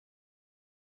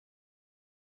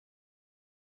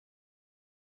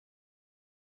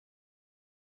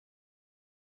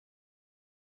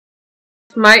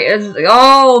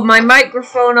My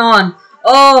microphone on.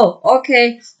 Oh,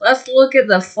 okay. Let's look at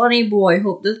the funny boy.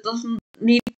 Hope this doesn't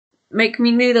make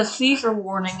me need a seizure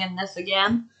warning in this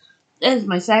again. This is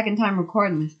my second time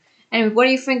recording this. Anyway, what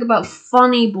do you think about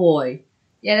Funny Boy?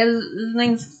 Yeah, his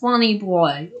name's Funny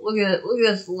Boy. Look at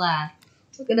this lad.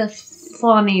 Look at this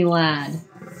funny lad.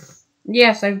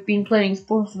 Yes, I've been playing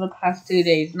sports for the past 2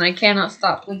 days, and I cannot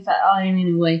stop with that iron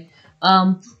anyway.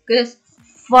 This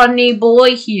funny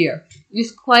boy here.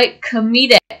 He's quite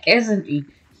comedic, isn't he?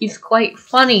 He's quite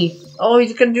funny. Oh,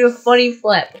 he's gonna do a funny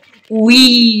flip.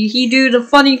 Wee! He do the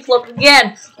funny flip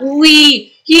again.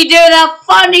 Wee! He do the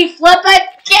funny flip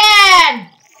again!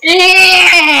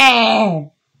 Yeah!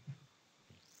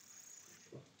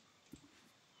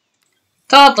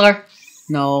 Toddler.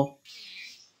 No.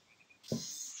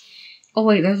 Oh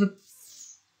wait, there's a...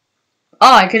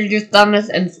 Oh, I could have just done this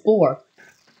in 4.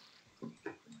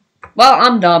 Well,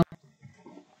 I'm dumb.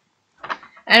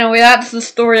 Anyway, that's the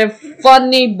story of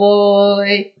Funny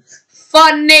Boy.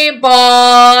 Funny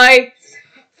Boy!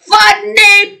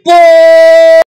 Funny Boy!